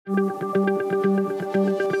Force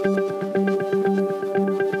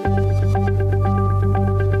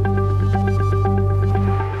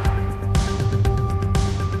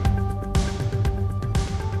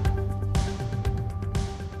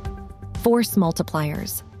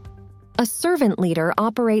multipliers. A servant leader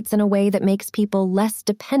operates in a way that makes people less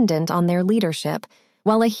dependent on their leadership,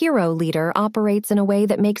 while a hero leader operates in a way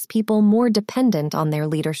that makes people more dependent on their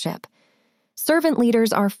leadership. Servant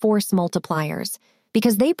leaders are force multipliers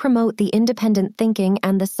because they promote the independent thinking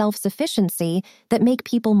and the self-sufficiency that make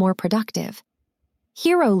people more productive.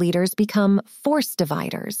 Hero leaders become force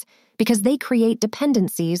dividers because they create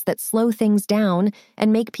dependencies that slow things down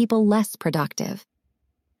and make people less productive.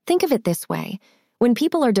 Think of it this way. When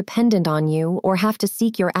people are dependent on you or have to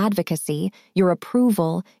seek your advocacy, your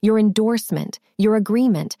approval, your endorsement, your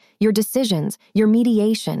agreement, your decisions, your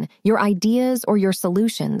mediation, your ideas, or your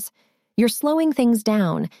solutions, you're slowing things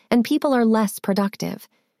down and people are less productive.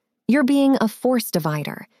 You're being a force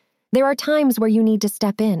divider. There are times where you need to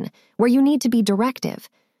step in, where you need to be directive,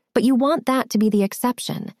 but you want that to be the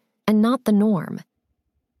exception and not the norm.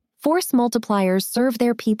 Force multipliers serve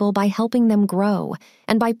their people by helping them grow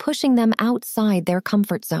and by pushing them outside their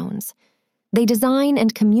comfort zones. They design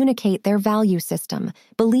and communicate their value system,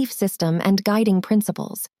 belief system, and guiding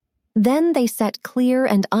principles. Then they set clear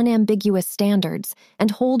and unambiguous standards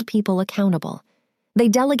and hold people accountable. They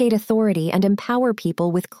delegate authority and empower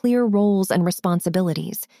people with clear roles and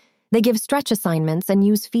responsibilities. They give stretch assignments and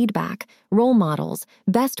use feedback, role models,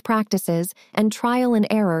 best practices, and trial and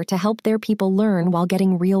error to help their people learn while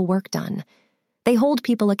getting real work done. They hold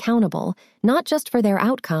people accountable, not just for their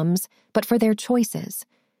outcomes, but for their choices.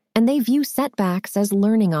 And they view setbacks as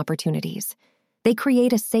learning opportunities. They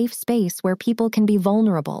create a safe space where people can be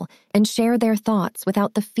vulnerable and share their thoughts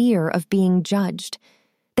without the fear of being judged.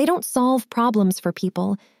 They don't solve problems for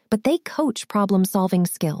people, but they coach problem-solving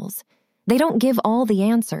skills. They don't give all the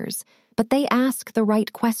answers, but they ask the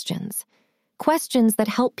right questions. Questions that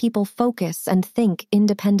help people focus and think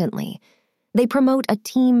independently. They promote a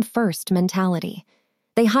team-first mentality.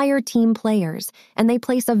 They hire team players, and they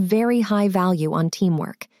place a very high value on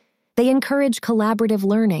teamwork. They encourage collaborative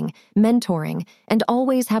learning, mentoring, and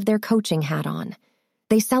always have their coaching hat on.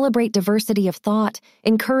 They celebrate diversity of thought,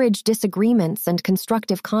 encourage disagreements and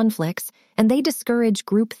constructive conflicts, and they discourage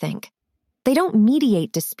groupthink. They don't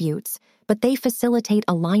mediate disputes, but they facilitate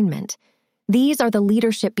alignment. These are the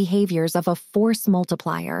leadership behaviors of a force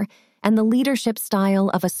multiplier and the leadership style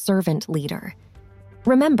of a servant leader.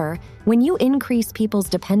 Remember, when you increase people's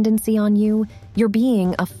dependency on you, you're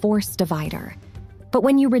being a force divider. But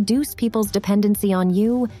when you reduce people's dependency on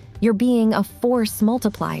you, you're being a force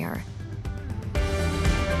multiplier.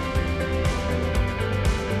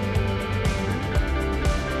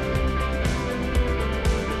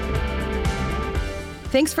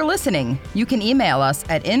 Thanks for listening. You can email us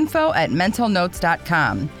at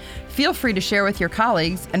info@mentalnotes.com. Feel free to share with your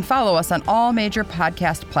colleagues and follow us on all major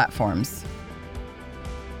podcast platforms.